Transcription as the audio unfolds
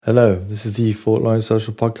Hello, this is the Fortline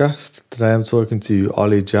Social Podcast. Today I'm talking to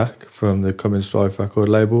Oli Jack from the Coming Strife record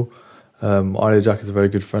label. Oli Jack is a very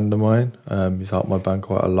good friend of mine. He's helped my band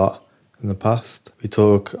quite a lot in the past. We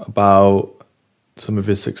talk about some of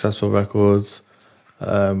his successful records.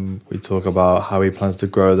 We talk about how he plans to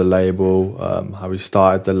grow the label, how he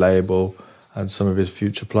started the label, and some of his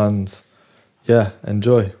future plans. Yeah,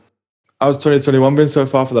 enjoy. How's 2021 been so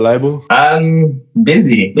far for the label?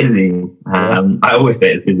 Busy. I always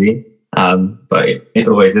say it's busy, but it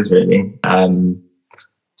always is really.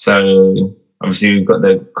 So obviously we've got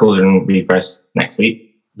the Cauldron repress next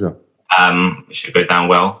week. Yeah. It should go down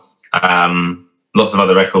well. Lots of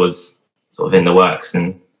other records sort of in the works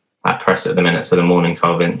and at press at the minute. So the Morning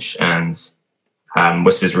 12-inch and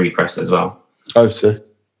Whispers repress as well. Oh, sick.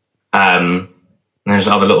 And there's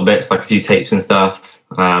other little bits like a few tapes and stuff.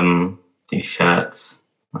 Few shirts,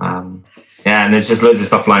 and there's just loads of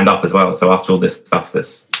stuff lined up as well. So after all this stuff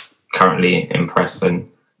that's currently in press and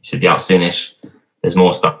should be out soonish, there's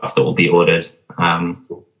more stuff that will be ordered.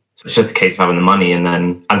 So it's just a case of having the money, and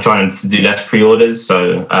then I'm trying to do less pre-orders,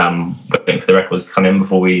 so waiting for the records to come in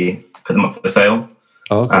before we put them up for sale.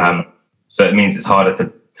 Oh, okay. So it means it's harder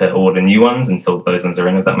to order new ones until those ones are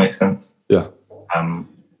in, if that makes sense. Yeah.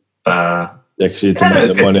 Yeah, because you need to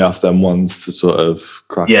make the money off them ones to sort of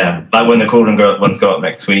crack. Yeah, like when the Cauldron ones go up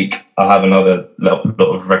next week, I'll have another lot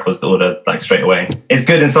of records to order like straight away. It's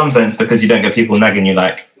good in some sense because you don't get people nagging you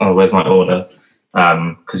like, "Oh, where's my order?"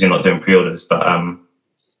 Because you're not doing pre-orders. But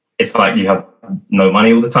it's like you have no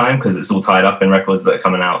money all the time because it's all tied up in records that are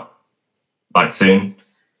coming out like soon.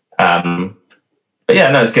 But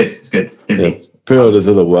yeah, no, it's good. It's good. It's busy. Yeah. Pre-orders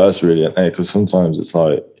are the worst, really, aren't they? Because sometimes it's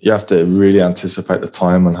like you have to really anticipate the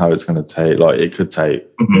time and how it's going to take. Like it could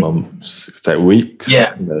take months, it could take weeks.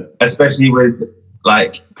 Yeah, you know. Especially with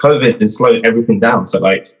like COVID has slowed everything down. So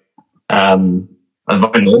like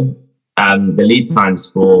vinyl, the lead times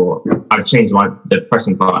for I've changed the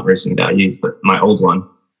pressing part recently that I use, but my old one,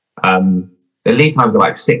 the lead times are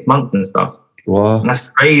like 6 months and stuff. Wow, and that's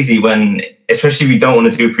crazy. When especially if you don't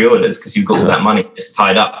want to do pre-orders because you've got all that money just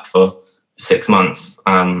tied up for 6 months.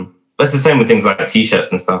 That's the same with things like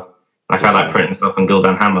t-shirts and stuff. Like I like printing stuff on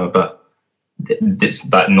Gildan Hammer, but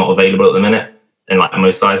it's like not available at the minute in like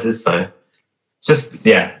most sizes. So it's just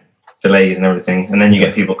delays and everything. And then you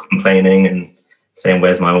get people complaining and saying,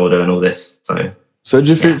 "Where's my order?" and all this. So do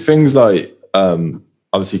you think things like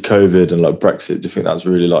obviously COVID and like Brexit? Do you think that's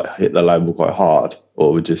really like hit the label quite hard,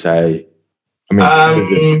 or would you say? I mean,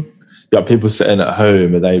 you got people sitting at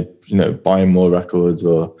home. Are they buying more records,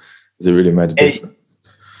 or has it really made a difference?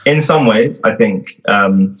 In some ways, I think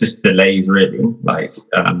just delays really, like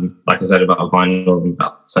I said about vinyl and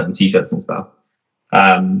about certain t-shirts and stuff.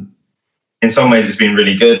 In some ways, it's been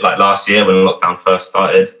really good. Like last year when lockdown first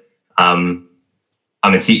started, I'm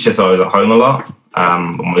a teacher, so I was at home a lot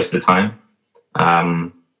most of the time.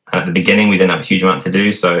 And at the beginning, we didn't have a huge amount to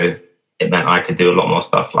do, so it meant I could do a lot more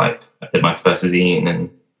stuff. Like I did my first zine and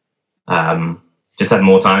just had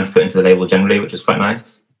more time to put into the label generally, which was quite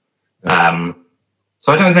nice.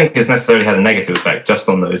 So I don't think it's necessarily had a negative effect just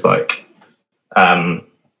on those like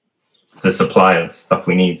the supply of stuff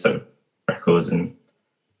we need, so records and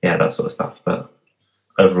that sort of stuff. But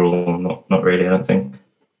overall, not really, I don't think.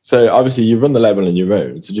 So obviously you run the label on your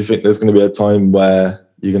own. So do you think there's going to be a time where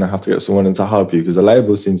you're going to have to get someone in to help you? Because the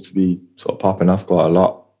label seems to be sort of popping off quite a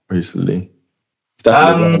lot recently. It's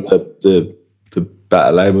definitely one of the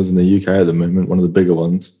better labels in the UK at the moment, one of the bigger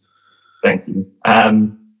ones. Thank you.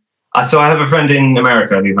 So I have a friend in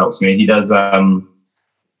America who helps me. He does all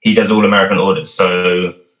American orders.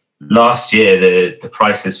 So last year the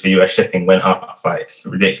prices for US shipping went up like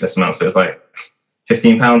ridiculous amounts. So it was like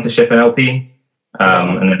 £15 to ship an LP,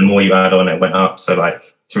 and then the more you add on, it went up. So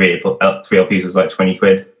like three LPs was like 20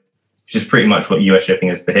 quid, which is pretty much what US shipping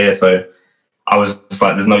is to here. So I was just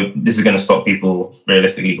like, this is going to stop people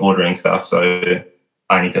realistically ordering stuff. So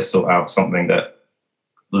I need to sort out something that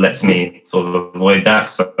lets me sort of avoid that.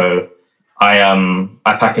 So I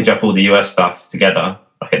package up all the US stuff together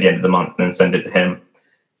like at the end of the month and then send it to him,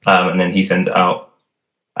 and then he sends it out,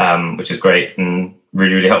 which is great and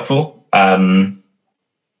really, really helpful. And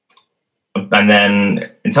then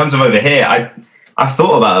in terms of over here, I've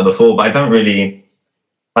thought about it before, but I don't really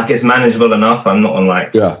like it's manageable enough. I'm not on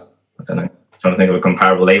like I don't know, trying to think of a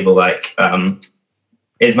comparable label. Like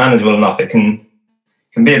it's manageable enough. It can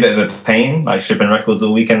be a bit of a pain, like shipping records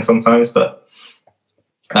all weekend sometimes, but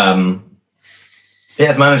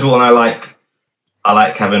it's manageable, and I like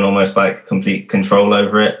having almost like complete control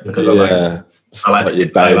over it because I like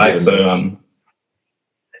in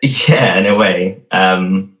a way.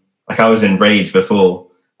 Like I was in Rage before,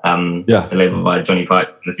 The label by Johnny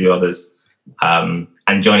Pipe and a few others. And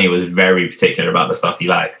Johnny was very particular about the stuff he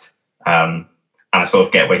liked. And I sort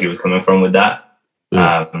of get where he was coming from with that.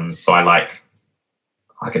 So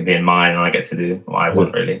I can be in mine and I get to do what I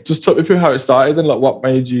want, really. Just talk me through how it started and like what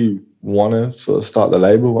made you want to sort of start the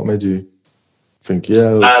label? What made you think,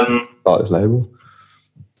 let's start this label?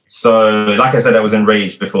 So, like I said, I was in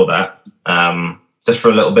Rage before that, just for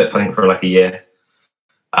a little bit, I think for like a year.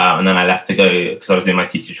 And then I left to go because I was doing my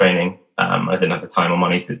teacher training. I didn't have the time or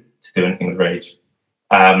money to do anything with Rage.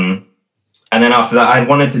 And then after that, I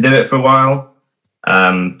wanted to do it for a while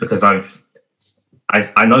because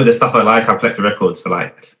I know the stuff I like. I've collected records for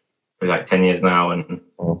like 10 years now, and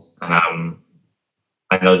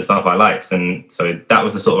I know the stuff I like. And so that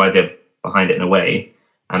was the sort of idea behind it in a way.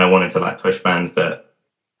 And I wanted to like push bands that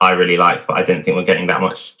I really liked, but I didn't think we're getting that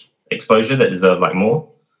much exposure that deserved like more.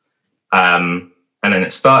 And then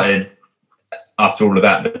it started after all of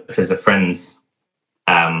that because a friend's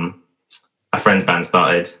band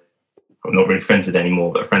started. I'm not really friends with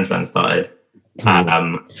anymore, but a friend's band started.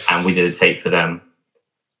 And we did a tape for them.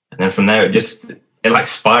 And then from there, it like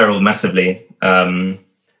spiraled massively. I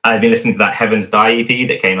had been listening to that Heavens Die EP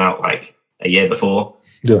that came out like a year before.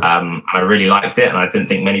 I really liked it, and I didn't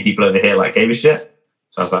think many people over here like gave a shit.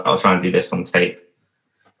 So I was like, I'll try and do this on tape.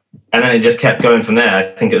 And then it just kept going from there.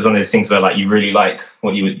 I think it was one of those things where like you really like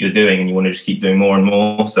what you're doing and you want to just keep doing more and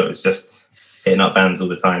more. So it's just hitting up bands all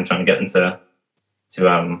the time, trying to get them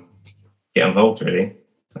to get involved, really.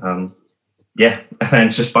 And then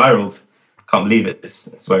it's just spiraled. Can't believe it.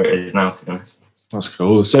 It's where it is now, to be honest. That's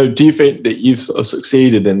cool. So do you think that you've sort of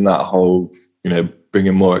succeeded in that whole,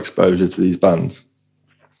 bringing more exposure to these bands?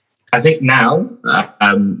 I think now,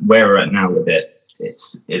 where we're at now with it,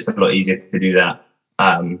 it's a lot easier to do that.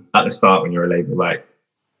 At the start, when you're a label, like,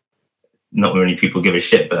 not many people give a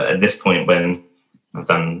shit, but at this point, when I've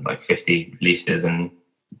done like 50 releases and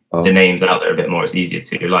the name's out there a bit more, it's easier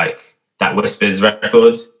to, like, that Whispers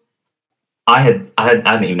record. I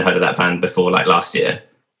hadn't even heard of that band before, like, last year.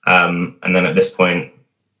 And then at this point,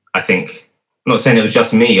 I think, I'm not saying it was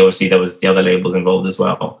just me, obviously there was the other labels involved as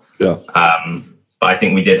well. Yeah. But I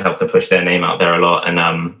think we did help to push their name out there a lot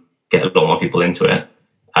and get a lot more people into it.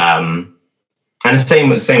 And the same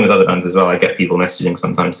with other bands as well. I get people messaging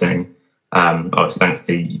sometimes saying, it's thanks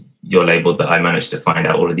to your label that I managed to find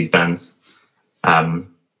out all of these bands. So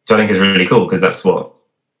I think it's really cool because that's what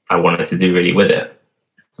I wanted to do really with it.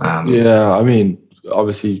 I mean,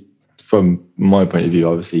 obviously, from my point of view,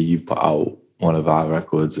 obviously you put out one of our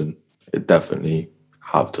records and it definitely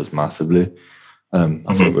helped us massively.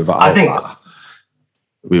 I think without that,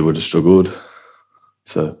 we would have struggled.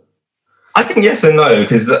 So I think yes and no,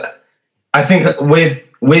 because I think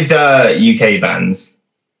with UK bands,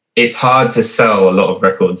 it's hard to sell a lot of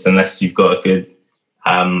records unless you've got a good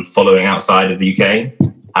following outside of the UK.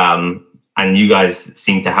 And you guys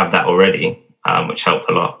seem to have that already, which helped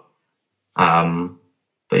a lot.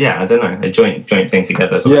 But yeah, I don't know, a joint thing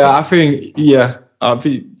together.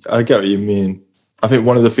 I get what you mean. I think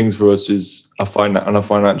one of the things for us is on a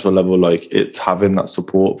financial level, like it's having that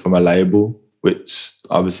support from a label, which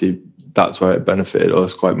obviously that's where it benefited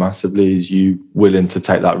us quite massively, is you willing to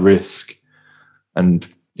take that risk and,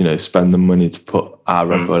 spend the money to put our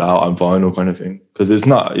record out on vinyl kind of thing. Because it's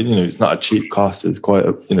not, it's not a cheap cost. It's quite,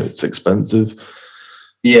 it's expensive.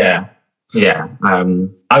 Yeah.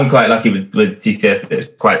 I'm quite lucky with TCS that it's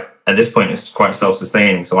quite, at this point, it's quite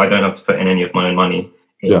self-sustaining. So I don't have to put in any of my own money.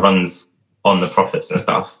 It runs on the profits and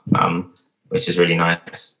stuff, which is really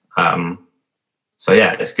nice. So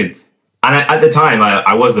yeah, it's good. And at the time,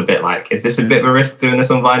 I was a bit like, is this a bit of a risk doing this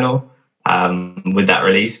on vinyl with that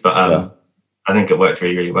release? But I think it worked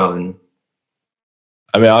really, really well. And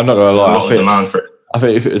I mean, I'm not gonna lie. Demand for it. I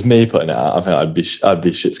think if it was me putting it out, I think I'd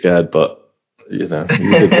be shit scared. But you did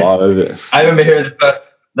well with it. I remember hearing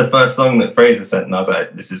the first song that Fraser sent, and I was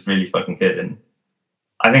like, this is really fucking good. And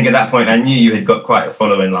I think at that point, I knew you had got quite a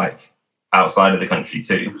following, like, outside of the country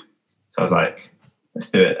too. So I was like,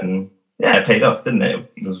 let's do it. And yeah, it paid off, didn't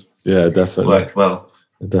it? Definitely. Worked well.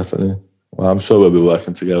 Definitely. Well, I'm sure we'll be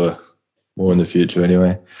working together more in the future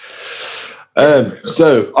anyway.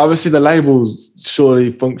 So obviously the label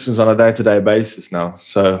surely functions on a day-to-day basis now.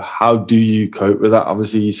 So how do you cope with that?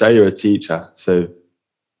 Obviously you say you're a teacher. So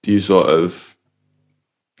do you sort of,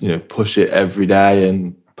 push it every day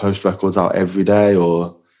and post records out every day,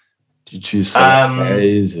 or do you choose certain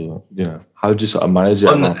days, or how do you sort of manage it?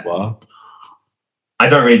 I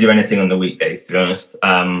don't really do anything on the weekdays, to be honest.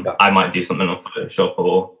 I might do something on Photoshop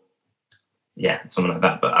or something like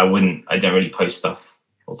that, but I don't really post stuff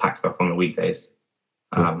or pack stuff on the weekdays.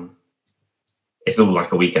 It's all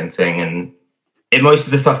like a weekend thing, and most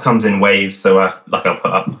of the stuff comes in waves. So I'll put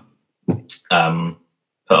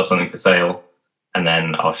up something for sale, and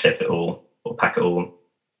then I'll ship it all or pack it all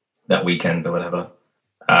that weekend or whatever.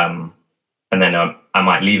 And then I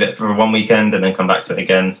might leave it for one weekend and then come back to it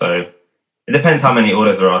again. So it depends how many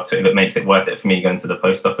orders there are to it. If it makes it worth it for me going to the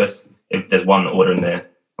post office. If there's one order in there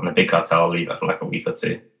on the big cartel, I'll leave it for like a week or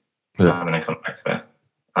two, and then come back to it.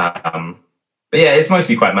 But yeah, it's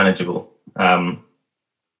mostly quite manageable.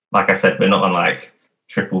 Like I said, we're not on like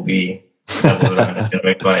triple B levels of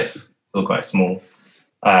management. We're still quite small.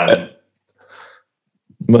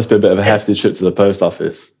 Must be a bit of a hefty trip to the post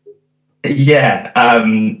office. Yeah.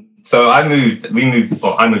 So I moved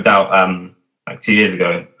out like 2 years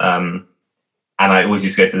ago. And I always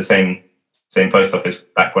used to go to the same post office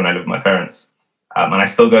back when I lived with my parents. And I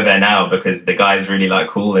still go there now because the guy's really like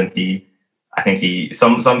cool, and I think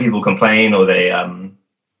some people complain or they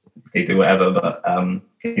do whatever, but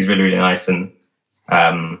he's really, really nice. And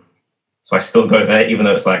so I still go there even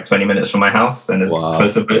though it's like 20 minutes from my house and as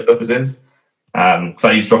close to post office is. So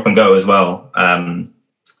I use Drop and Go as well. And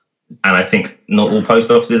I think not all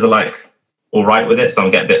post offices are like all right with it. Some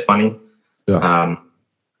get a bit funny. Yeah.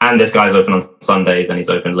 And this guy's open on Sundays and he's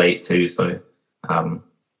open late too. So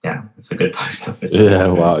yeah, it's a good post office. Yeah,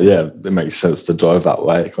 wow. Yeah, it makes sense to drive that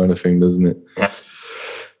way kind of thing, doesn't it? Yeah.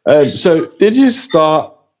 So did you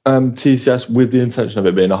start TCS with the intention of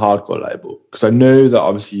it being a hardcore label? Because I know that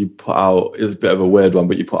obviously you put out, it's a bit of a weird one,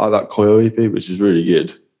 but you put out that Coil EP, which is really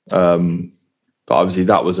good. But obviously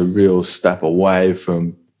that was a real step away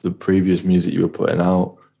from the previous music you were putting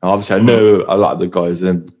out. And obviously I know a lot of the guys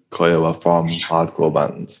in Coil are from hardcore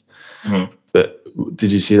bands. Mm-hmm. But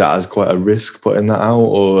did you see that as quite a risk putting that out,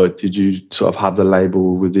 or did you sort of have the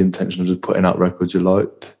label with the intention of just putting out records you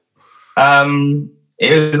liked?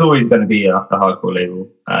 It was always going to be a hardcore label.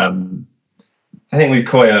 I think with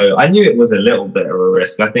Koyo, I knew it was a little bit of a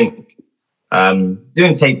risk. I think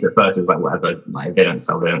doing tapes at first, it was like, whatever, like if they don't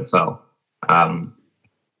sell, they don't sell. But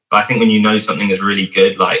I think when you know something is really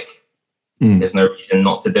good, like there's no reason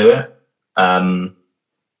not to do it. And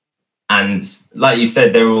like you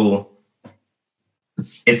said,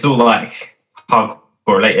 it's all like hardcore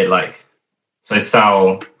related. Like, so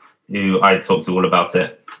Sal, who I talked to all about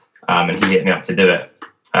it, and he hit me up to do it.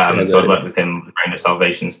 So I worked with him with Rain of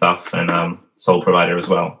Salvation stuff and Soul Provider as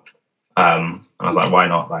well. And I was like, why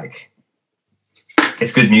not? Like,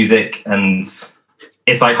 it's good music and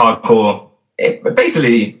it's like hardcore.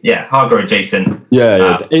 Basically, yeah, hardcore adjacent.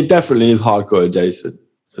 Yeah, it definitely is hardcore adjacent.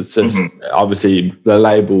 It's just obviously the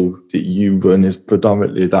label that you run is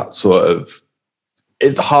predominantly that sort of.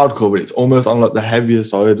 It's hardcore, but it's almost on like the heavier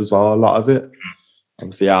side as well. A lot of it,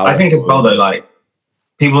 obviously. I think as well though, like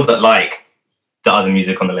people that like the other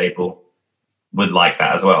music on the label would like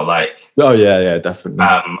that as well. Like, oh yeah, definitely.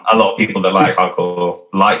 A lot of people that like hardcore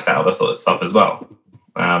like that other sort of stuff as well.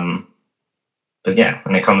 But yeah,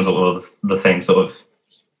 and it comes all the same sort of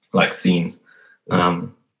like scene.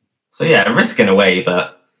 So yeah, a risk in a way,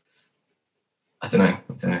 but I don't know.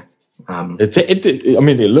 It did. I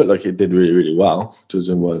mean, it looked like it did really, really well.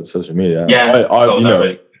 Judging by social media. Yeah, I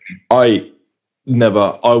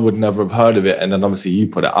would never have heard of it, and then obviously you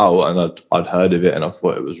put it out, and I'd heard of it, and I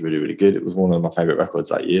thought it was really, really good. It was one of my favorite records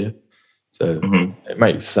that year, so it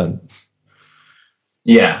makes sense.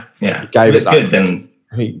 Yeah. It's good. Then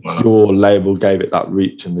I think your label gave it that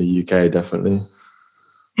reach in the UK, definitely.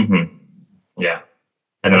 Yeah,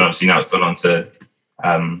 and then obviously now it's gone on to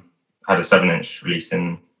had a 7-inch release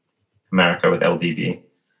in America with LDB.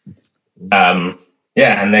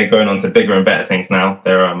 Yeah, and they're going on to bigger and better things now.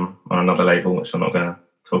 They're on another label, which I'm not going to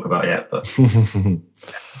talk about yet, but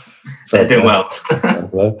they're doing well.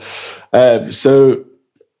 So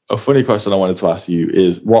a funny question I wanted to ask you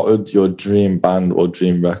is, what would your dream band or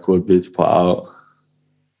dream record be to put out?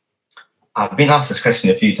 I've been asked this question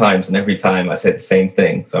a few times, and every time I say the same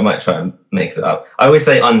thing, so I might try and mix it up. I always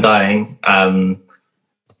say Undying,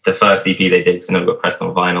 the first EP they did, because it never got pressed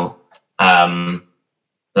on vinyl. I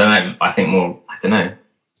think more, I don't know.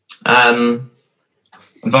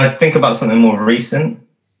 If I think about something more recent,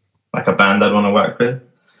 like a band I'd want to work with,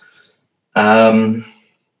 I don't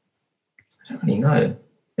really know.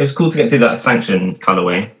 It was cool to get to that Sanction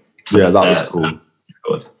colorway. Yeah, that was cool.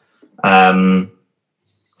 Good.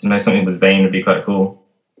 To know something with Vane would be quite cool.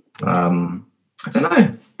 I don't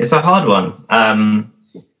know. It's a hard one.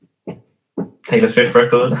 Taylor Swift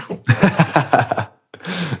record.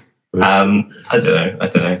 I don't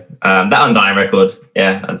know. That Undying record,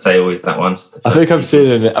 yeah, I'd say always that one. I think I've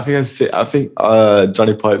seen it. I think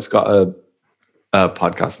Johnny Pipe's got a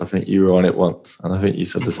podcast. I think you were on it once, and I think you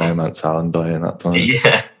said the same answer, Undying, that time.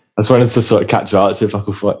 I just wanted to sort of catch you out, see if I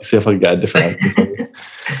could get a different answer.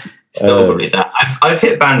 Still probably that. I've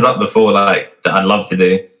hit bands up before, like that I'd love to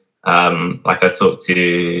do. Like I talked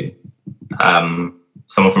to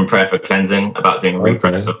someone from Prayer for Cleansing about doing a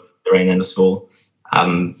repress of The Rain and the Fall.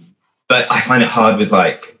 But I find it hard with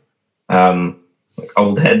like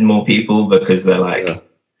old head more people, because they're like,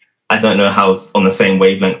 I don't know how on the same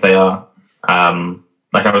wavelength they are.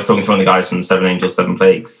 Like I was talking to one of the guys from Seven Angels, Seven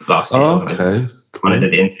Plagues last year when I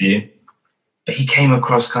did the interview. But he came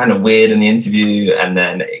across kind of weird in the interview, and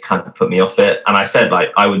then it kind of put me off it. And I said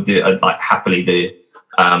like I'd like happily do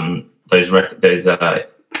those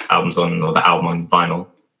albums or the album on vinyl.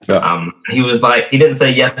 And he was like, he didn't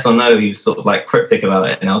say yes or no. He was sort of like cryptic about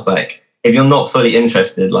it, and I was like, if you're not fully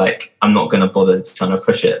interested, like I'm not going to bother trying to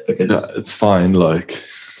push it, because it's fine. Like,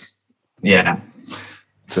 yeah.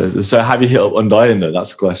 So have you hit up Undying though?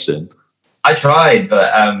 That's the question. I tried,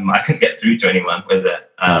 but I couldn't get through to anyone with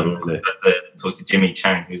it. Really? I had to talk to Jimmy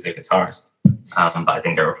Chang, who's the guitarist, but I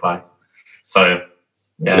didn't get a reply. So,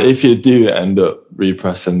 yeah. So if you do end up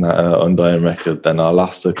repressing that Undying record, then I'll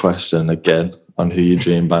ask the question again on who your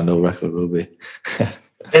dream band or record will be.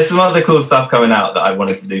 There's some other cool stuff coming out that I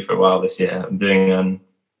wanted to do for a while this year. I'm doing an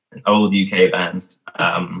old UK band.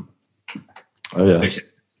 Which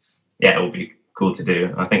is, it will be cool to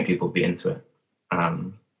do. I think people will be into it.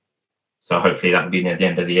 So hopefully that will be near the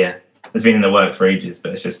end of the year. It's been in the works for ages,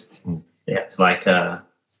 but it's just to like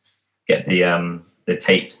get the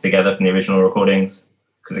tapes together from the original recordings,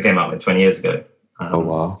 because it came out like 20 years ago. Oh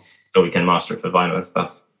wow! So we can master it for vinyl and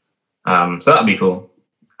stuff. So that'll be cool.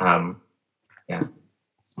 Yeah.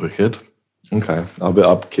 Wicked. Okay,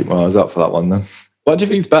 I'll keep my eyes out for that one then. What do you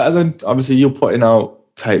think is better then? Obviously, you're putting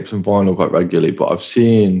out tapes and vinyl quite regularly, but I've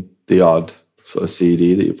seen the odd sort of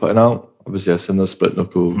CD that you're putting out. Obviously, I've seen the Split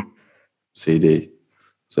Knuckle CD.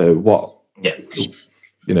 So what? Yeah.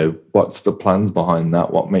 You know, what's the plans behind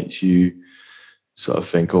that? What makes you sort of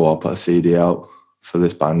think, oh, I'll put a CD out for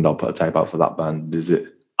this band, I'll put a tape out for that band? Is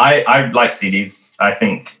it? I like CDs. I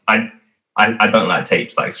think I don't like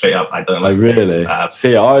tapes, like straight up. I don't like really tapes.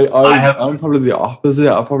 See, I'm probably the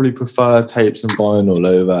opposite. I probably prefer tapes and vinyl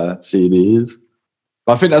over CDs.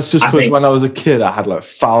 But I think that's just because when I was a kid, I had like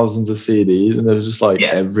thousands of CDs, and they were just like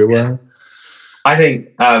everywhere. I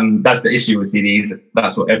think that's the issue with CDs.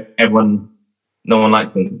 That's what no one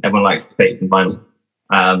likes them. Everyone likes tapes and vinyl.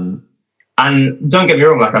 And don't get me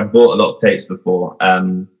wrong, like I've bought a lot of tapes before.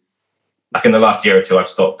 Like in the last year or two, I've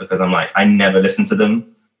stopped because I'm like, I never listen to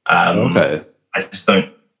them. I just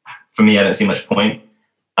don't. For me, I don't see much point.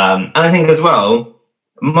 And I think as well,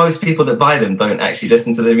 most people that buy them don't actually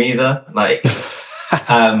listen to them either. Like,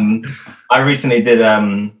 I recently did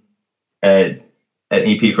an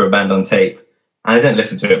EP for a band on tape, and I didn't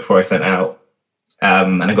listen to it before I sent it out.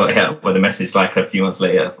 And I got hit up with a message like a few months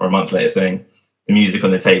later or a month later saying the music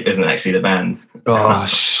on the tape isn't actually the band. Oh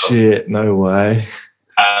shit! No way.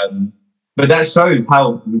 But that shows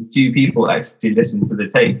how few people actually listen to the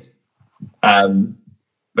tapes.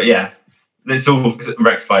 But yeah, it's all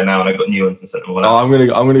rectified now, and I've got new ones and sent them all out. I'm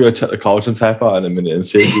gonna go check the Cauldron tape out in a minute and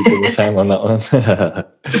see if you do the same on that one.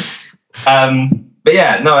 But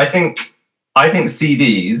yeah, no, I think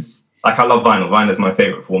CDs. Like I love vinyl. Vinyl is my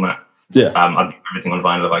favorite format. Yeah. I'd do everything on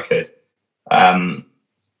vinyl if I could.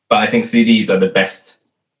 But I think CDs are the best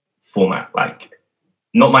format. Like,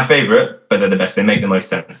 not my favorite, but they're the best. They make the most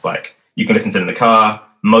sense. Like, you can listen to them in the car.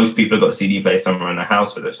 Most people have got a CD player somewhere in their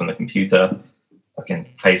house, whether it's on the computer, fucking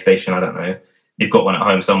PlayStation, I don't know. You've got one at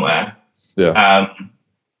home somewhere. Yeah.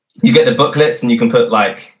 You get the booklets, and you can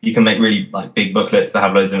make really like big booklets that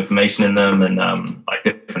have loads of information in them, and like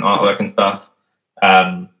different artwork and stuff.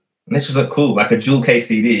 And they just look cool. Like a jewel case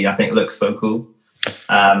CD, I think it looks so cool.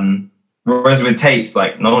 Whereas with tapes,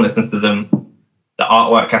 like no one listens to them. The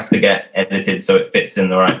artwork has to get edited so it fits in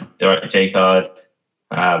the right J card.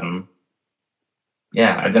 I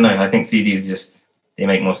don't know. I think CDs they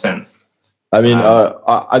make more sense. I mean,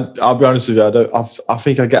 I'll be honest with you. I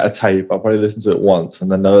think I get a tape. I'll probably listen to it once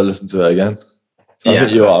and then never listen to it again. So I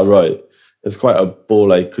think you are right. It's quite a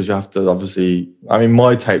ball ache because you have to obviously. I mean,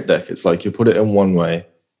 my tape deck. It's like you put it in one way,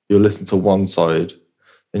 you listen to one side,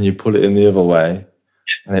 and you put it in the other way,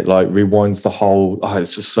 and it like rewinds the whole. Oh,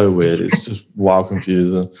 it's just so weird. It's just wow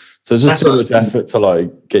confusing. So it's just too much effort to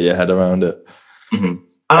like get your head around it. Mm-hmm.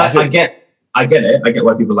 I get it. I get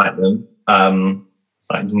why people like them.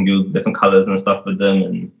 Like you can do different colors and stuff with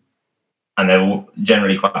them, and they're all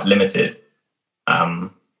generally quite limited, and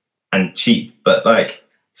cheap. But like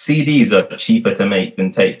CDs are cheaper to make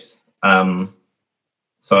than tapes.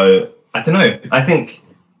 So I don't know. I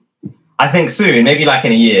think soon, maybe like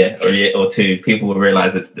in a year or two, people will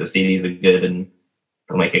realize that the CDs are good and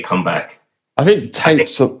they'll make a comeback. I think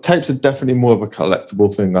tapes are definitely more of a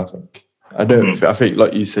collectible thing. I think. I think,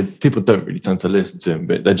 like you said, people don't really tend to listen to them,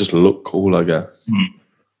 but they just look cool, I guess.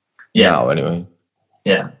 Yeah. Now, anyway.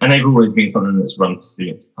 Yeah, and they've always been something that's run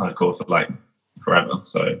through hardcore for like forever.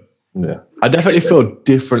 So yeah, I definitely feel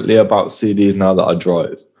differently about CDs now that I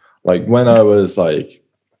drive. Like when I was like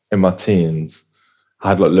in my teens, I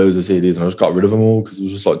had like loads of CDs and I just got rid of them all because it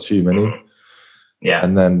was just like too many. Yeah.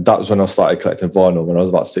 And then that's when I started collecting vinyl when I was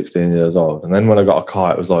about 16 years old. And then when I got a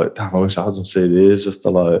car, it was like, damn, I wish I had some CDs just to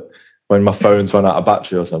like when my phone's run out of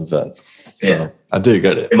battery or something. So I do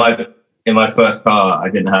get it. In my first car,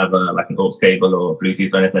 I didn't have like an aux cable or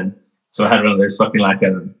Bluetooth or anything. So I had one of those fucking like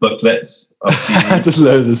booklets of CDs. Just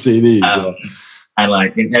loads of CDs. And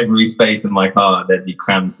like in every space in my car, there'd be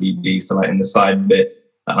crammed CDs. So like in the side bits,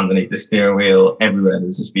 underneath the steering wheel, everywhere,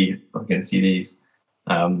 there's just be fucking CDs.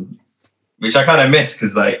 Which I kind of miss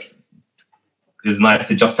because like it was nice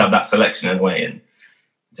to just have that selection in a way. And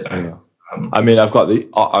I mean, I've got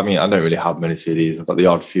I don't really have many CDs. I've got the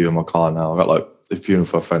odd few in my car now. I've got like the Funeral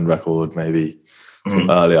for a Friend record, maybe some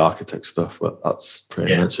early Architect stuff, but that's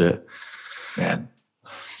pretty much it. Yeah.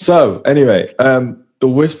 So anyway, the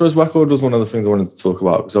Whisperers record was one of the things I wanted to talk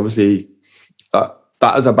about because obviously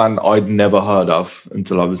that is a band I'd never heard of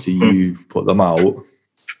until obviously you put them out.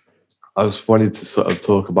 I just wanted to sort of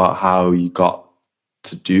talk about how you got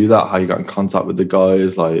to do that, how you got in contact with the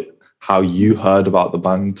guys, like how you heard about the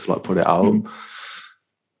band to like put it out.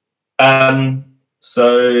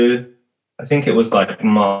 So I think it was like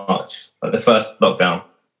March, like the first lockdown,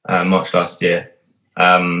 March last year.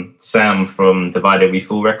 Sam from Divided We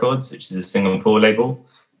Fall Records, which is a Singapore label,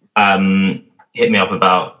 hit me up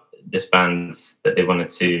about this band that they wanted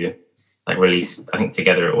to like release. I think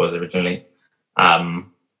Together it was originally,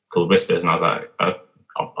 called Whispers, and I was like,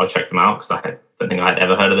 I'll check them out because I don't think I had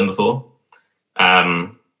ever heard of them before.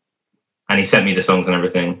 And he sent me the songs and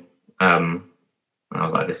everything, and I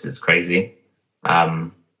was like, this is crazy. I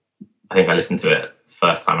think I listened to it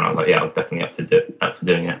first time and I was like, yeah, I'm definitely up for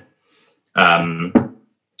doing it. And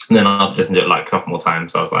then after listening to it like a couple more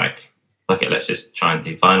times, I was like, fuck it, let's just try and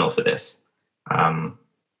do vinyl for this. And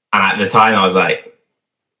at the time I was like,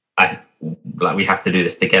 we have to do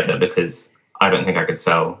this together because I don't think I could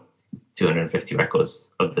sell 250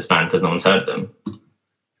 records of this band because no one's heard them.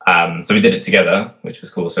 So we did it together, which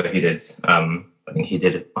was cool. So he did, I think he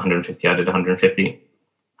did 150, I did 150.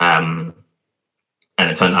 And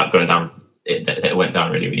it turned out it went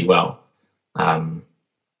down really, really well.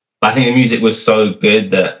 But I think the music was so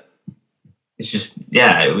good that it's just,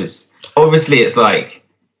 it was, obviously it's like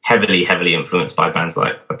heavily influenced by bands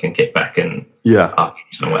like fucking Kickback and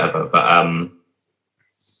Archangel and whatever. But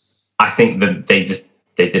I think that they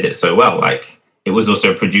did it so well. Like it was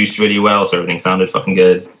also produced really well, so everything sounded fucking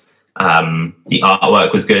good. The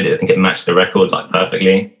artwork was good. I think it matched the record like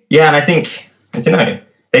perfectly. Yeah, and I think, I don't know,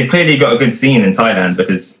 they've clearly got a good scene in Thailand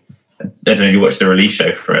because I don't know if you watched the release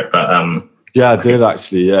show for it, but yeah, I did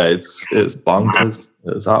actually. Yeah, it's bonkers.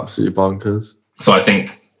 It's absolutely bonkers. So I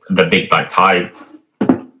think the big like Thai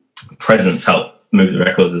presence helped move the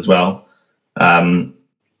records as well. But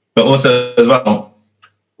also as well,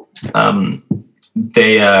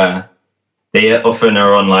 they often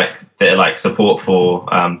are on like their like support for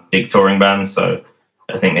big touring bands. So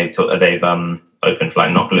I think they've opened for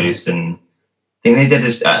like Knock Loose, and I think they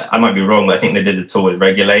did. I might be wrong, but I think they did a tour with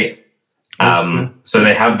Regulate. So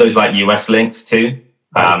they have those like US links too.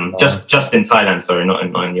 Just in Thailand, sorry, not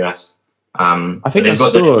in US. I think I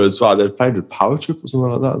saw as well. They played with Power Trip or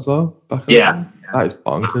something like that as well. That is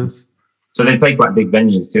bonkers. So they played quite big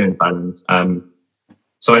venues too in Thailand.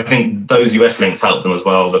 So I think those US links helped them as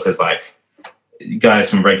well because like guys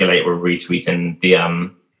from Regulate were retweeting the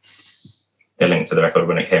link to the record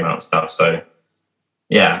when it came out and stuff. So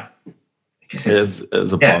yeah, it's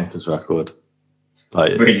a bonkers record.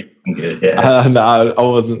 Like really good, yeah. And I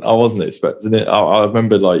wasn't expecting it. I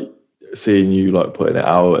remember like seeing you like putting it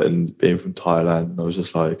out and being from Thailand. And I was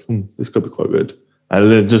just like, this could be quite good. And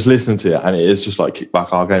then just listening to it, and it is just like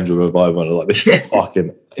Kickback, Archangel, Revival, and I'm like, this is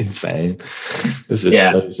fucking insane. This is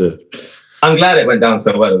so sick. I'm glad it went down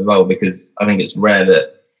so well as well because I think it's rare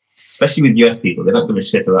that, especially with US people, they don't give a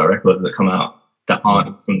shit about records that come out that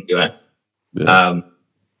aren't from the US. Yeah.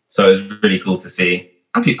 So it was really cool to see.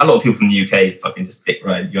 A lot of people from the UK fucking just dick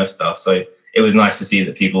ride US stuff. So it was nice to see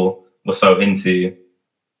that people were so into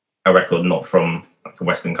a record not from like a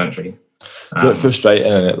Western country. It's frustrating,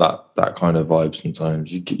 isn't it, that kind of vibe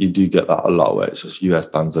sometimes. You do get that a lot where it's just US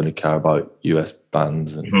bands only care about US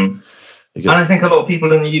bands. And I think a lot of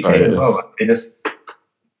people in the UK as well,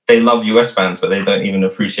 they love US bands, but they don't even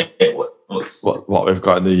appreciate what we've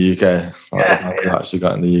got in the UK, like the bands we've actually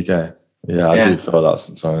got in the UK. Yeah, I do feel that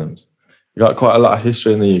sometimes. You got quite a lot of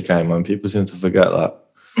history in the UK, man. People seem to forget that.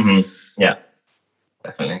 Mm-hmm. Yeah,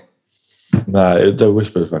 definitely. No, the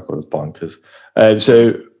Whispers record is bonkers.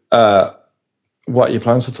 What are your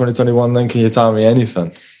plans for 2021 then? Can you tell me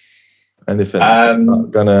anything? Anything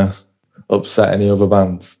not gonna upset any other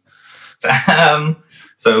bands?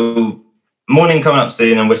 So Morning coming up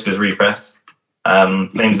soon and Whispers Repress.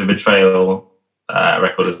 Flames of Betrayal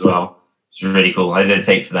record as well. It's really cool. I did a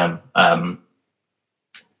tape for them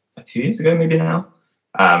like 2 years ago maybe now.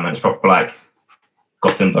 And it's proper like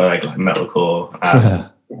Gothenburg, like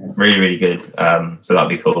metalcore. Really, really good. So that'll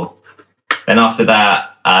be cool. Then after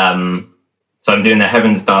that, so I'm doing the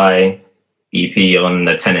Heavens Die EP on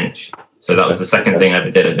the 10-inch. So that was the second thing I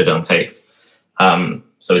ever did. I did it on tape.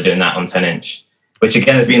 So we're doing that on 10-inch, which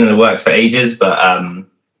again has been in the works for ages, but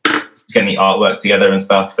just getting the artwork together and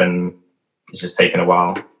stuff, and it's just taken a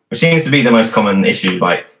while. Which seems to be the most common issue.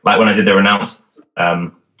 Like when I did the Renounced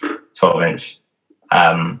 12-inch.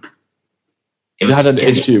 You had an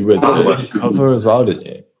issue with the cover as well, didn't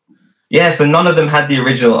you? Yeah, so none of them had the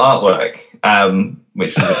original artwork,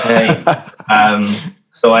 which was a pain.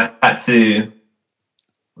 So I had to,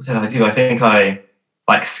 what did I do? I think I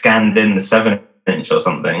scanned in the 7-inch or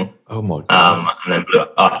something. Oh my God. And then blew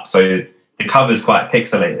it up. So the cover's quite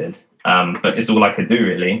pixelated, but it's all I could do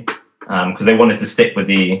really, because they wanted to stick with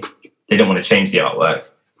they didn't want to change the artwork.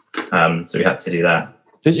 So we had to do that.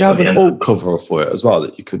 Did you have an alt cover for it as well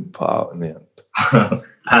that you couldn't put out in the end?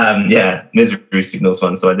 Yeah, Misery Signals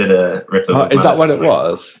one. So I did a Ripper. Is that what it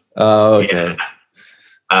was? Oh, okay.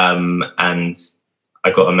 Yeah. And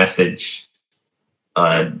I got a message,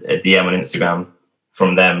 a DM on Instagram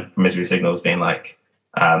from Misery Signals, being like,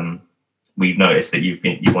 "We've noticed that you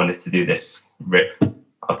wanted to do this rip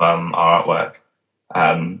of our artwork,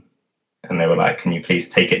 and they were like, can you please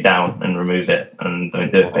take it down and remove it and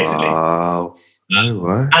don't do it, basically." Wow. No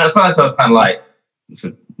way. And at first I was kind of like, it's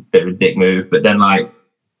a bit of a dick move, but then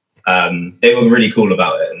they were really cool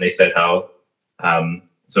about it, and they said how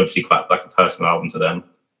it's obviously quite like a personal album to them.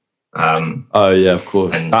 Oh yeah, of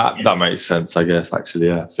course. That makes sense, I guess. Actually,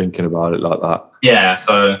 yeah, thinking about it like that. Yeah.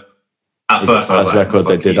 So at first, the first record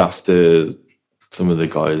they did after some of the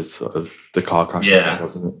guys, sort of the car crash stuff,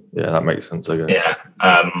 wasn't it? Yeah, that makes sense, I guess. Yeah.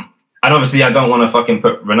 And obviously, I don't want to fucking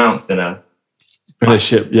put Renounced in a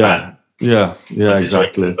ship. Yeah. Yeah,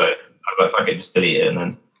 exactly. So I was like, fuck it, just delete it and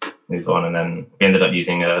then move on. And then we ended up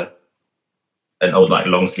using an old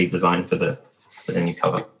long sleeve design for the new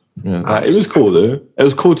cover. Yeah, it was cool though. It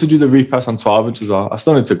was cool to do the repress on 12-inch as well. I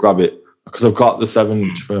still need to grab it because I've got the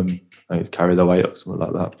 7-inch from, I think it's Carry the Weight or something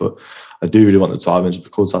like that. But I do really want the 12-inch. It'd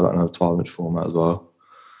be cool to have that in a 12-inch format as well.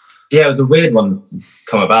 Yeah, it was a weird one to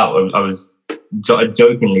come about. I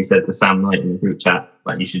jokingly said to Sam Knight in the group chat,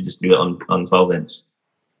 like, you should just do it on 12-inch.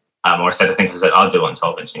 Or I said, I'll do it on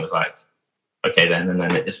 12-inch. And he was like, okay then. And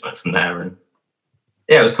then it just went from there. And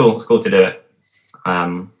yeah, it was cool. It's cool to do it.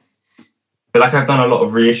 But I've done a lot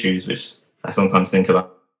of reissues, which I sometimes think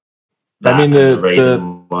about. I mean, the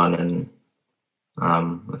one and I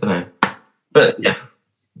don't know. But yeah.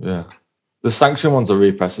 Yeah. The Sanction one's a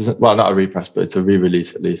repress, isn't it? Well, not a repress, but it's a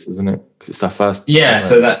re-release at least, isn't it? Because it's their first. Yeah,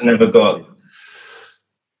 so that never got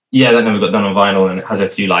done on vinyl, and it has a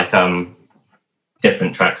few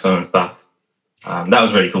different tracks on and stuff. That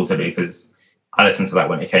was really cool to do because I listened to that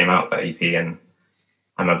when it came out, that EP, and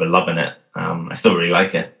I remember loving it. I still really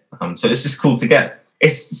like it. So it's just cool to get.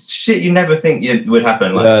 It's shit you never think would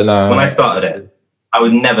happen. When I started it, I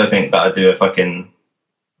would never think that I'd do a fucking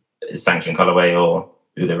Sanction colorway or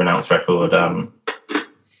do the Renounced record.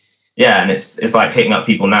 Yeah, and it's like hitting up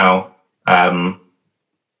people now.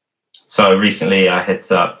 So recently I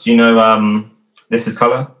hit up. Do you know This Is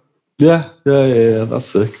Colour? Yeah. That's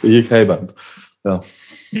sick. The UK band.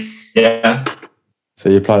 Yeah. So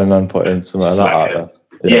you're planning on putting some of that out there?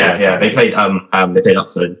 Yeah. They played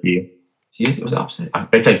Upside a few years. Was it Upside?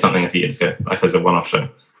 They played something a few years ago, like as a one-off show.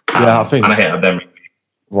 I think. And I hit up them.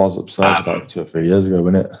 Was Upside about 2 or 3 years ago,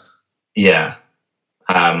 wasn't it? Yeah.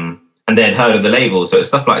 And they'd heard of the label, so it's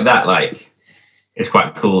stuff like that. It's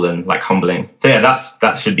quite cool and humbling. So yeah,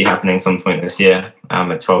 that should be happening some point this year. A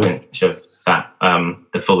 12-inch of that,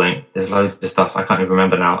 the full length. There's loads of stuff I can't even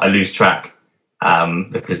remember now. I lose track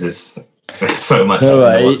because there's so much. No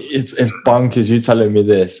way, it's bonkers. You telling me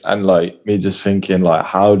this and me just thinking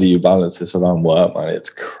how do you balance this around work, man? It's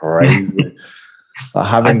crazy.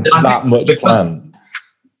 Having that much planned.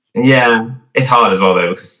 Yeah, it's hard as well though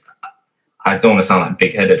because I don't want to sound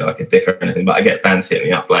big-headed or like a dick or anything, but I get bands hitting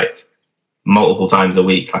me up multiple times a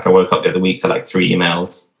week. I woke up the other week to 3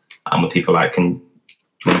 emails with people can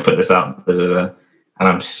do you want to put this out? Da, da, da.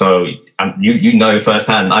 And you know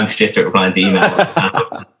firsthand, I'm shit at replying to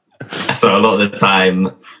emails. So a lot of the time,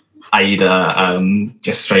 I either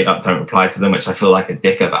just straight up don't reply to them, which I feel like a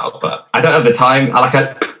dick about. But I don't have the time.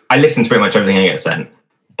 I listen to pretty much everything I get sent,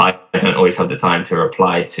 but I don't always have the time to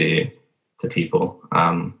reply to people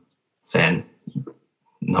saying,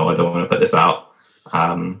 no, I don't want to put this out.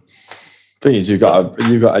 Thing is, you got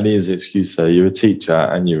an easy excuse there. You're a teacher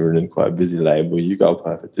and you're running quite a busy label. You got a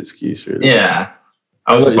perfect excuse, really. Yeah,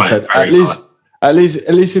 I was like said, at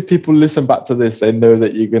least if people listen back to this, they know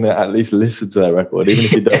that you're gonna at least listen to their record, even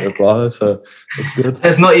if you don't reply. So it's good.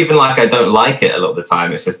 It's not even like I don't like it a lot of the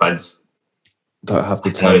time. It's just I just don't have the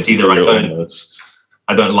time. It's either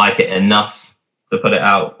I don't like it enough to put it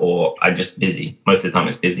out, or I'm just busy. Most of the time,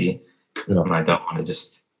 it's busy, and I don't want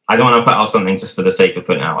to put out something just for the sake of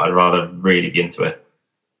putting it out. I'd rather really be into it.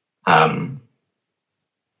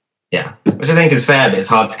 Yeah, which I think is fair, but it's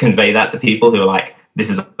hard to convey that to people who are like, this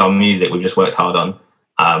is our music we've just worked hard on.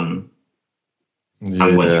 And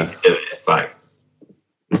when you do it, it's like,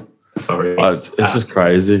 sorry. It's just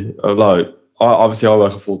crazy. Like, obviously I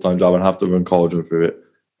work a full-time job and have to run Cauldron through it.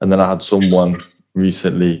 And then I had someone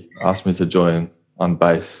recently ask me to join on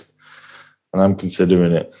bass. And I'm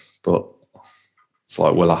considering it, but it's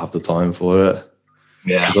like, will I have the time for it?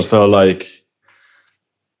 Yeah. Because I feel like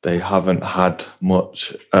they haven't had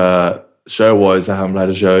much show-wise. They haven't had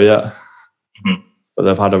a show yet. Mm-hmm. But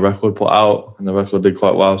they've had a record put out, and the record did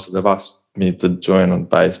quite well. So they've asked me to join on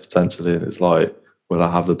bass potentially. And it's like, will I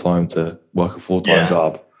have the time to work a full-time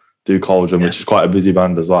job, do Cauldron, which is quite a busy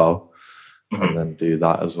band as well, and then do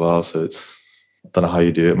that as well. So I don't know how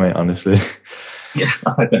you do it, mate, honestly. Yeah,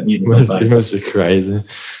 I don't need it. It must be crazy.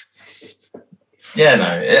 Yeah,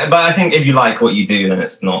 no. But I think if you like what you do, then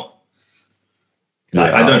it's not.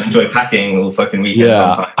 Like, I don't enjoy packing all fucking weekends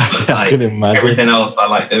sometimes. I can imagine. Everything else I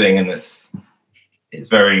like doing, and it's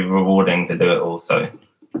very rewarding to do it all. So,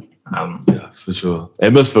 yeah, for sure.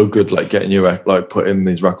 It must feel good, like getting your putting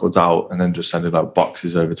these records out and then just sending like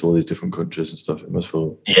boxes over to all these different countries and stuff. It must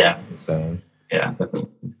feel insane. Yeah, definitely.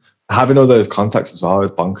 Having all those contacts as well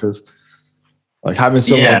is bonkers. Like having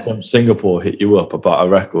someone from Singapore hit you up about a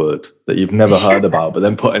record that you've never heard about, but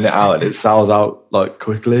then putting it out and it sells out like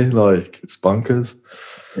quickly, like it's bonkers.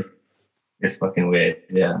 It's fucking weird,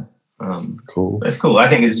 yeah. Cool. It's cool. I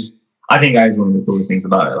think that is one of the coolest things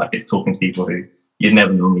about it. Like it's talking to people who you'd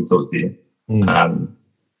never normally talk to.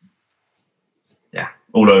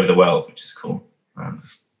 All over the world, which is cool.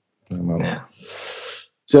 Yeah.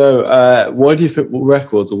 So, why do you think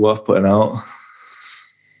records are worth putting out?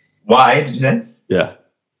 Why did you say? Yeah.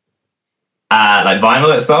 Like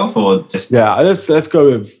vinyl itself, or just let's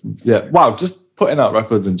go with Wow, just putting out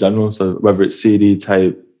records in general. So whether it's CD,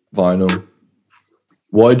 tape, vinyl.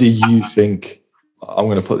 Why do you think I'm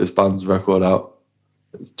going to put this band's record out?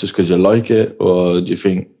 Just because you like it, or do you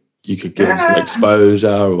think you could give it some exposure,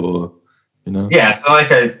 or Yeah, so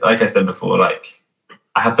like I said before, like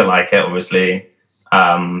I have to like it, obviously. But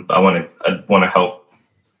I want to help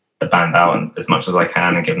the band out and as much as I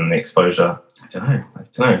can and give them the exposure. I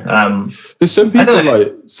don't know. There's some people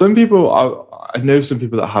I know some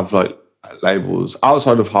people that have like labels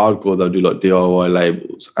outside of hardcore. They'll do like DIY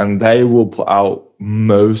labels, and they will put out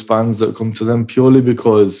most bands that come to them purely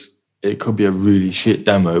because it could be a really shit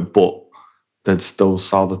demo, but they'd still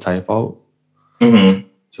sell the tape out. Mm-hmm.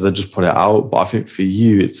 So they just put it out. But I think for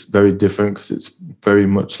you, it's very different because it's very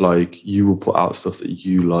much like you will put out stuff that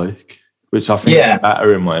you like, which I think is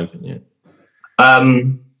better in my opinion.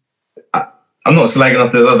 I'm not slagging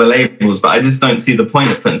off those other labels, but I just don't see the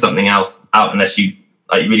point of putting something else out unless you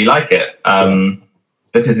really like it.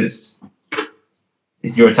 Because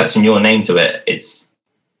you're attaching your name to it. It's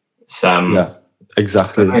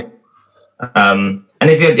exactly. And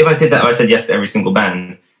if I did that, or I said yes to every single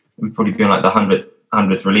band, we'd probably be on like the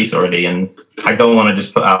 100th release already. And I don't want to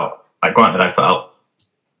just put out, like granted, I put out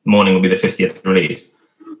Morning will be the 50th release.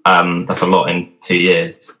 That's a lot in 2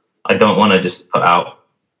 years. I don't want to just put out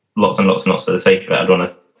lots and lots and lots for the sake of it. I'd want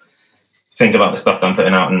to think about the stuff that I'm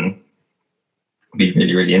putting out and be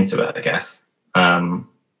really, really into it, I guess.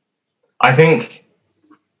 I think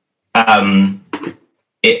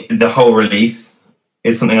the whole release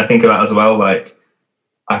is something I think about as well. Like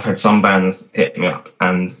I've had some bands hit me up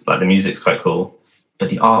and like the music's quite cool, but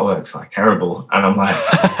the artwork's like terrible. And I'm like,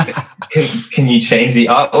 can you change the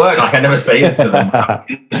artwork? Like I never say this to them.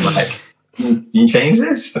 Like, can you change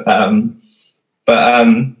this?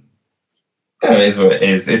 It is what it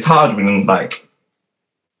is. It's hard when like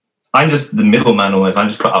I'm just the middleman almost. I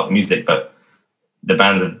just put out music, but the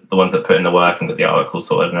bands are the ones that put in the work and got the article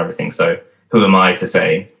sorted and everything. So who am I to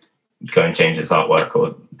say go and change its artwork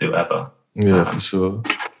or do whatever. Yeah, for sure.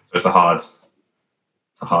 So it's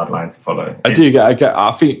a hard line to follow.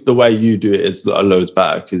 I think the way you do it is loads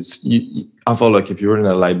better, because I feel like if you're in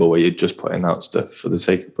a label where you're just putting out stuff for the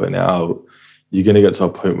sake of putting it out, you're going to get to a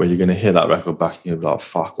point where you're going to hear that record back and you're like,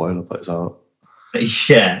 fuck, why did I put this out?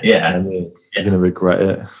 Yeah. I mean, you're going to regret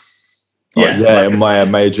it. It might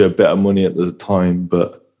have made you a bit of money at the time,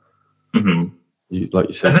 but like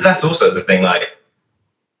you said. But that's also the thing, like,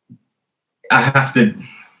 I have to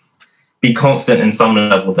be confident in some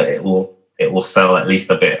level that it will sell at least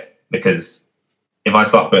a bit, because if I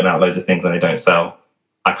start putting out loads of things and they don't sell,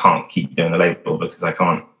 I can't keep doing the label, because I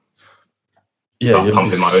can't start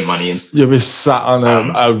pumping my own money in. You'll be sat on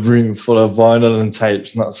a room full of vinyl and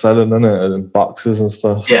tapes not selling, innit? And boxes and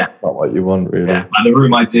stuff. Yeah. Not what you want, really. Yeah, like the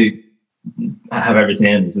room I have everything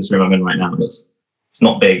in. Is this room I'm in right now. It's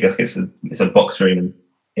not big. It's a box room, and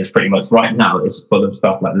it's pretty much right now it's full of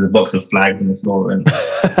stuff. Like there's a box of flags on the floor, and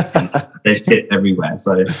there's shit everywhere.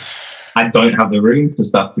 So I don't have the room for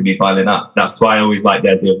stuff to be piling up. That's why I always like the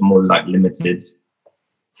idea of more like limited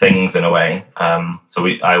things in a way. So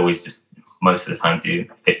I always just most of the time do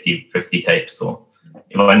 50 tapes, or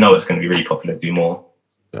if I know it's going to be really popular, do more.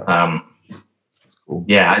 Yeah. Cool.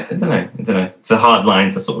 Yeah, I don't know. It's a hard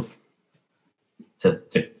line to sort of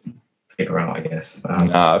to figure out, I guess.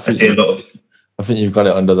 I think you've got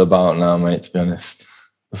it under the belt now, mate, to be honest.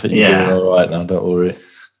 I think you're doing all right now, don't worry.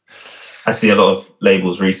 I see a lot of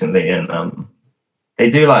labels recently, and they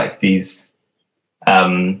do like these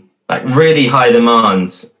like really high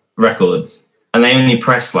demand records, and they only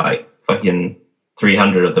press like fucking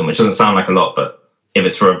 300 of them, which doesn't sound like a lot, but if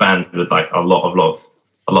it's for a band with like a lot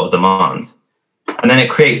of demand, and then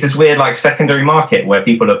it creates this weird like secondary market where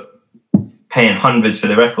people are paying hundreds for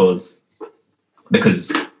the records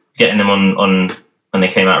because getting them on when they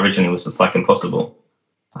came out originally was just like impossible.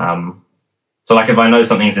 So like if I know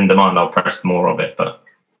something's in demand, I'll press more of it. But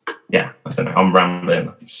yeah, I don't know. I'm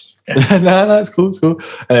rambling. Yeah. No, it's cool. It's cool.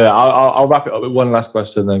 Anyway, I'll wrap it up with one last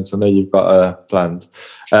question then, because I know you've got planned.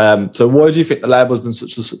 So why do you think the label's been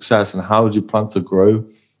such a success, and how do you plan to grow?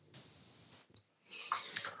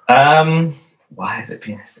 Why has it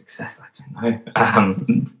been a success? I don't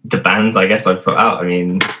know. The bands, I guess, I've put out. I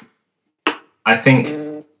mean, I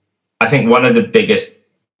think one of the biggest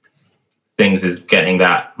things is getting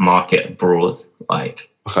that market abroad. Like,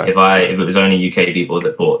 if it was only UK people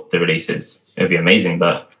that bought the releases, it would be amazing,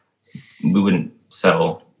 but we wouldn't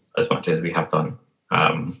sell as much as we have done,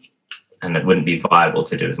 and it wouldn't be viable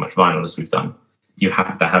to do as much vinyl as we've done. You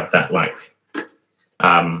have to have that like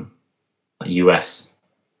US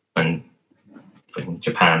and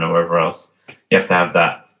Japan or wherever else. You have to have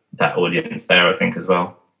that audience there, I think, as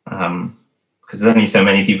well, because there's only so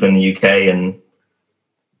many people in the UK, and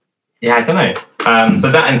yeah, I don't know.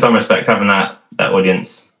 So that, in some respect, having that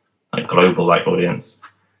audience, like global like audience,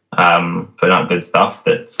 putting out good stuff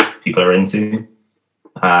that people are into.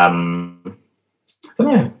 I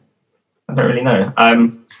don't know. I don't really know. I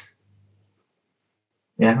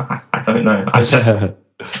don't know.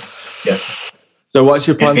 Yeah. So what's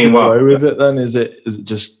your plan to grow with it then? Is it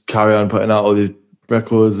just carry on putting out all these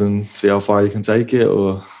records and see how far you can take it,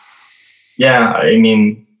 or? Yeah, I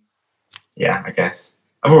mean, yeah, I guess.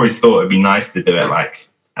 I've always thought it'd be nice to do it like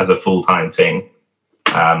as a full-time thing,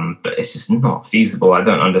 but it's just not feasible. I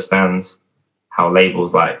don't understand how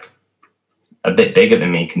labels like a bit bigger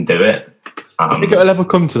than me can do it. Do you think it'll ever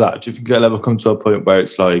come to that? Do you think it'll ever come to a point where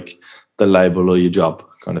it's like the label or your job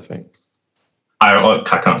kind of thing? I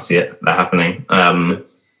can't see that happening.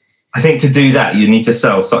 I think to do that, you need to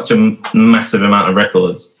sell such a massive amount of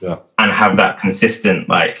records and have that consistent,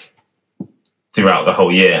 like, throughout the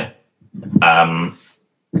whole year.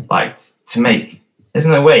 Like, to make, there's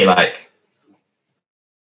no way, like,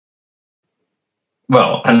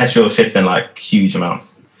 well, unless you're shifting, like, huge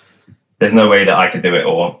amounts, there's no way that I could do it,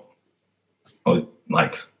 or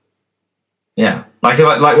like, yeah. Like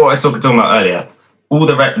what I was talking about earlier, all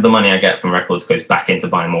the money I get from records goes back into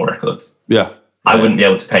buying more records. Yeah. I wouldn't be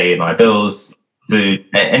able to pay my bills, food,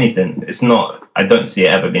 anything. It's not, I don't see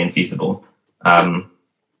it ever being feasible. No.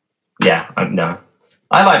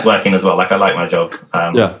 I like working as well. Like, I like my job.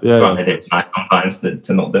 Granted, it's nice sometimes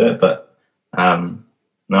to not do it, but no,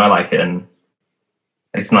 I like it. And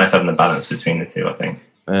it's nice having the balance between the two, I think.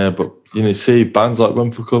 Yeah, but you see bands like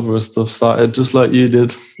Run for Cover and stuff started just like you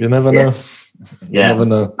did. You never know. You never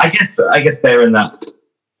know. I guess they're in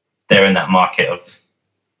that market of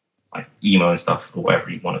like emo and stuff, or whatever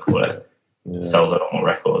you want to call it. Sells a lot more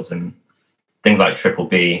records, and things like Triple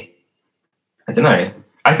B. I don't know.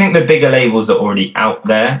 I think the bigger labels are already out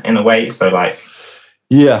there in a way. So like,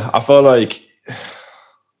 yeah, I feel like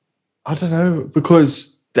I don't know,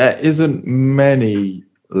 because there isn't many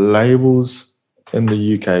labels in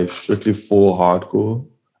the UK strictly for hardcore.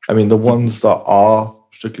 I mean, the ones that are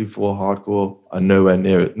strictly for hardcore are nowhere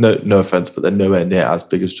near, no offense, but they're nowhere near as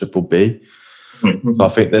big as Triple B. Mm-hmm. So I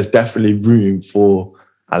think there's definitely room for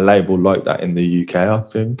a label like that in the UK, I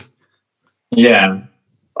think. Yeah,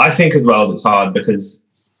 I think as well it's hard because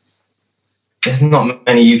there's not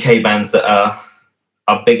many UK bands that are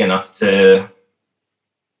big enough to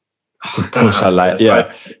push a label.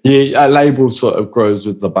 Yeah, a label sort of grows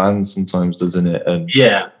with the band sometimes, doesn't it? And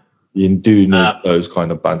yeah, you do need those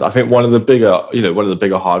kind of bands. I think one of the bigger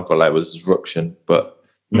hardcore labels is Ruction, but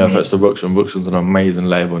if it's the Ruction's an amazing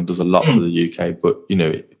label and does a lot for the UK. But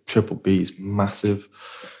Triple B is massive.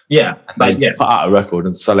 Yeah, they put out a record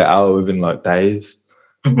and sell it out within like days.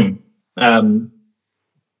 Mm-hmm.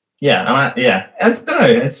 Yeah, and I don't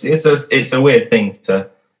know. It's a weird thing to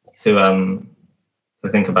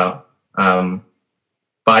think about. But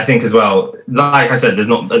I think as well, like I said, there's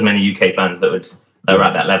not as many UK bands that are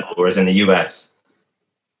at that level. Whereas in the US,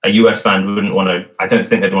 a US band wouldn't want to. I don't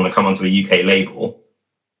think they'd want to come onto a UK label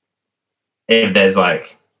if there's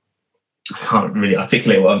like, I can't really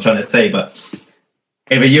articulate what I'm trying to say, but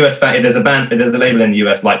if a US band, if there's a label in the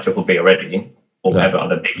US like Triple B already, or whatever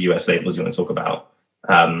other big US labels you want to talk about,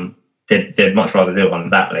 they'd much rather do it on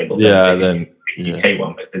that label than the UK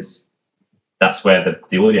one, because that's where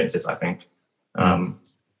the audience is, I think.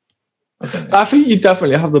 I think you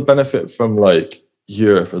definitely have the benefit from like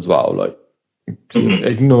Europe as well, like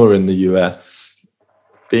ignoring the US,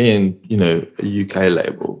 being a UK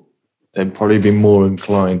label, they'd probably be more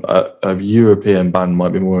inclined, a European band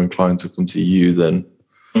might be more inclined to come to you than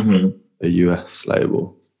a US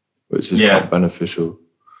label, which is quite beneficial.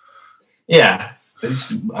 Yeah,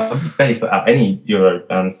 I've barely put out any Euro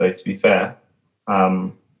bands though, to be fair.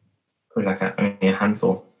 Probably like a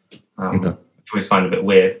handful, which I always find a bit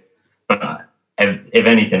weird. But if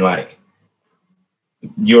anything, like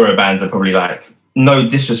Euro bands are probably like, no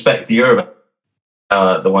disrespect to Euro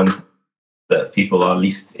bands, the ones that people are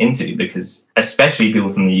least into, because especially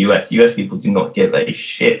people from the US people do not give a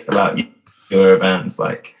shit about Euro bands,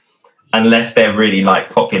 like unless they're really like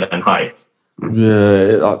popular and hyped.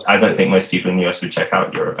 Yeah, I don't think most people in the US would check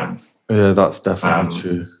out Euro bands. Yeah, that's definitely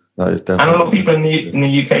true. That is definitely. And a lot of people in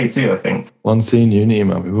the UK too, I think. One scene unity,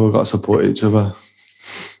 man. We've all got to support each other.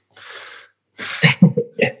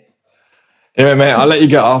 Yeah. Anyway, mate, I'll let you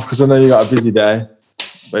get off because I know you got a busy day.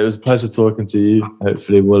 But it was a pleasure talking to you.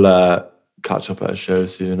 Hopefully we'll catch up at a show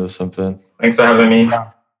soon or something. Thanks for having me.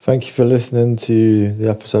 Thank you for listening to the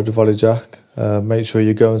episode of Oli Jack. Make sure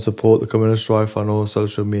you go and support the Coming Strife on all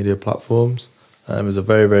social media platforms. It's a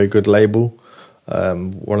very, very good label.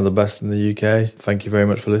 One of the best in the UK. Thank you very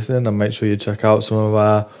much for listening, and make sure you check out some of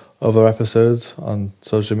our other episodes on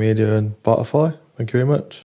social media and Spotify. Thank you very much.